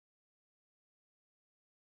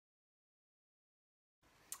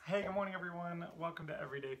Hey, good morning everyone. Welcome to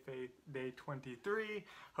Everyday Faith, day 23.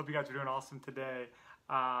 Hope you guys are doing awesome today.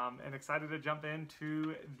 And excited to jump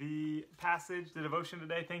into the passage, the devotion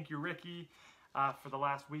today. Thank you, Ricky, for the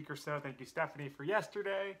last week or so. Thank you, Stephanie, for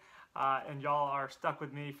yesterday. And y'all are stuck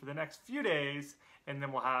with me for the next few days, and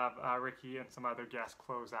then we'll have Ricky and some other guests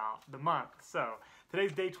close out the month. So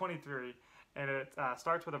today's day 23, and it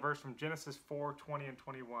starts with a verse from Genesis 4:20 and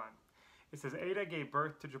 21. It says, Ada gave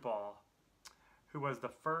birth to Jabal, who was the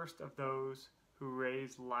first of those who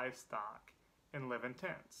raised livestock and live in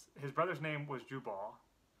tents. His brother's name was Jubal,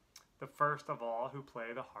 the first of all who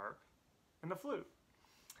play the harp and the flute.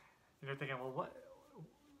 And you're thinking, well,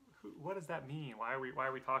 what does that mean? Why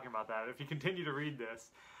are we talking about that? If you continue to read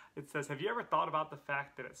this, it says, have you ever thought about the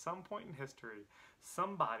fact that at some point in history,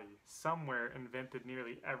 somebody, somewhere invented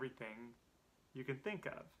nearly everything you can think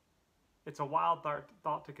of? It's a wild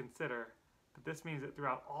thought to consider, but this means that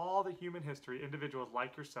throughout all the human history, individuals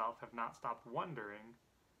like yourself have not stopped wondering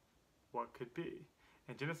what could be.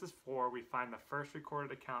 In Genesis 4, we find the first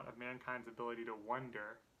recorded account of mankind's ability to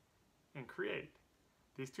wonder and create.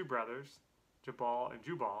 These two brothers, Jabal and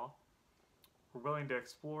Jubal, were willing to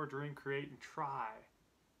explore, dream, create, and try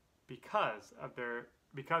because of their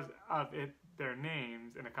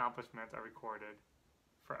names and accomplishments are recorded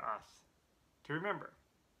for us to remember.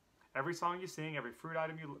 Every song you sing, every food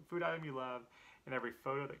item you love, and every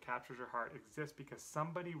photo that captures your heart exists because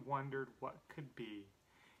somebody wondered what could be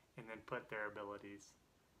and then put their abilities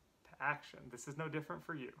to action. This is no different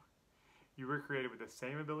for you. You were created with the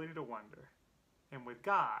same ability to wonder. And with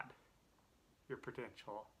God, your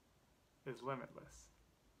potential is limitless.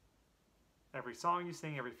 Every song you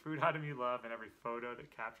sing, every food item you love, and every photo that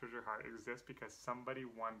captures your heart exists because somebody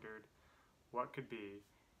wondered what could be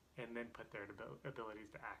and then put their abilities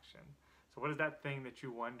to action. So what is that thing that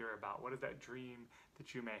you wonder about? What is that dream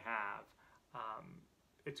that you may have?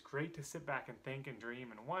 It's great to sit back and think and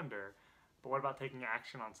dream and wonder, but what about taking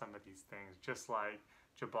action on some of these things, just like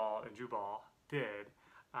Jabal and Jubal did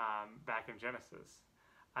back in Genesis?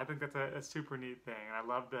 I think that's a super neat thing, and I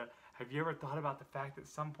love have you ever thought about the fact that at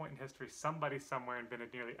some point in history, somebody somewhere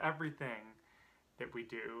invented nearly everything that we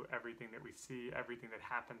do, everything that we see, everything that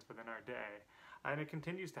happens within our day. And it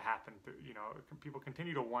continues to happen. People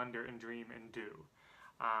continue to wonder and dream and do.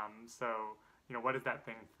 So, what is that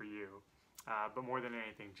thing for you? But more than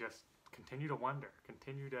anything, just continue to wonder.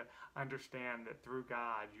 Continue to understand that through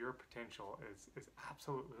God, your potential is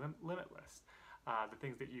absolutely limitless. The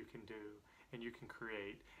things that you can do and you can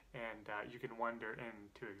create and you can wonder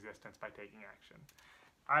into existence by taking action.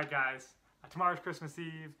 All right, guys. Tomorrow's Christmas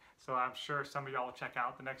Eve, so I'm sure some of y'all will check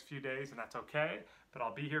out the next few days, and that's okay, but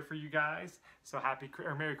I'll be here for you guys. So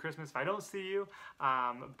Merry Christmas if I don't see you,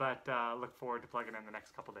 but look forward to plugging in the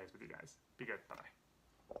next couple days with you guys. Be good. Bye-bye.